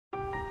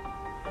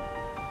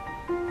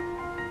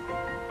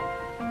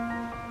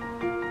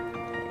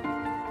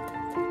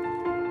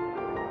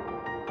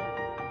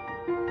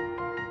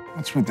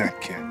What's with that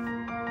kid?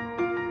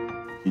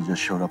 He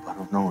just showed up out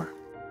of nowhere.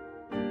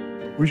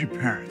 Where's your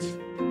parents?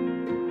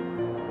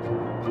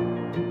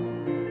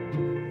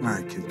 All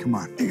right, kid, come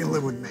on. You can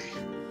live with me.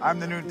 I'm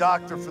the new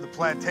doctor for the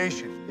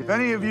plantation. If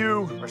any of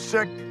you are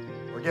sick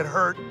or get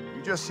hurt,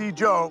 you just see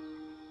Joe,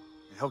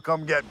 and he'll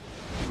come get me.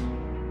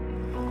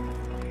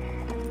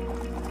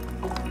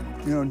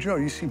 You know, Joe,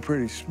 you seem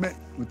pretty smitten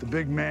with the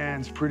big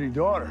man's pretty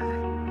daughter.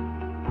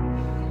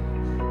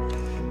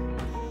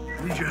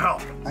 I need your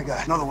help. I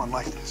got another one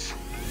like this.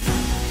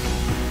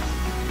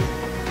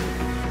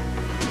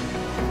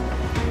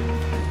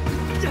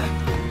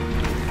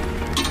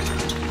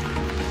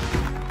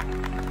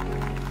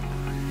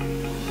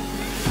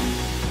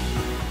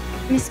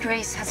 Miss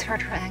Grace has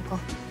hurt her ankle.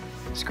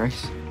 Miss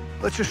Grace?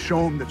 Let's just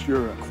show him that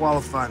you're a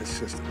qualified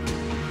assistant.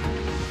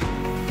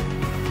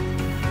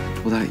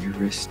 Hold out your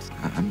wrist.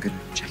 I'm gonna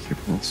check your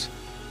pulse.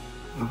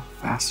 Oh,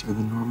 faster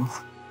than normal.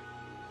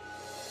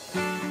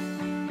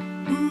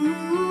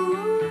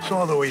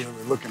 Saw the way you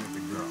were looking at the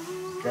girl,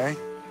 okay?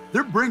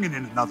 They're bringing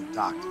in another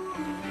doctor.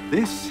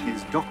 This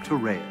is Dr.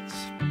 Reyes.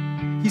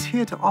 He's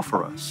here to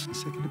offer us a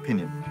second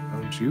opinion.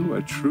 Aren't you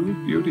a true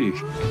beauty?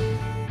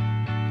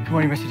 Good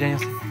morning, Mr.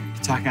 Danielson.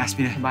 Doc asked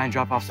me to come by and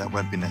drop off. That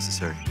won't be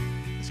necessary.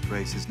 Miss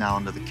Grace is now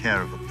under the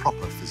care of a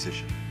proper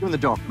physician. You and the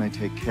doc may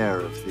take care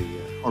of the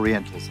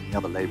Orientals and the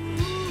other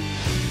laborers.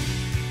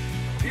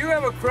 Do you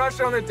have a crush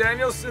on the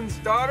Danielson's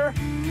daughter?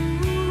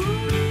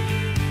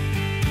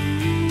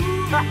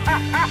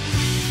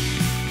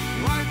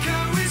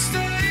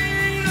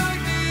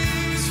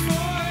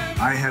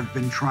 I have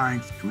been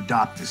trying to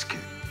adopt this kid.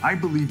 I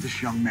believe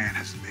this young man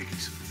has the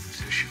makings of a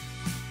physician.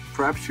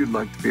 Perhaps you'd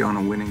like to be on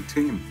a winning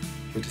team.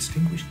 The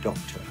distinguished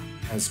doctor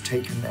has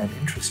taken an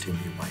interest in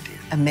you, my dear.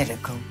 A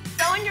miracle.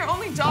 Selling your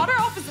only daughter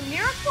off is a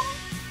miracle?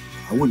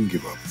 I wouldn't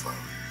give up if I were you.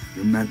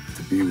 You're meant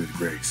to be with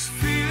Grace.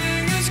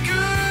 Feeling as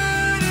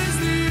good as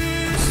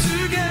this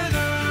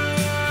together.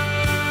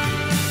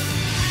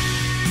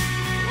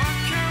 Why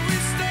can't we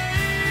stay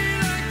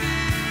like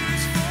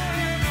this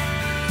forever?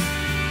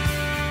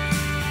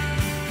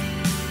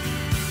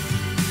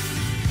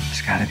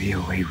 There's gotta be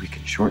a way we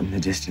can shorten the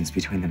distance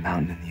between the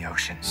mountain and the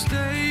ocean.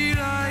 Stay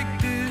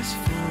like this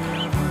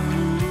forever.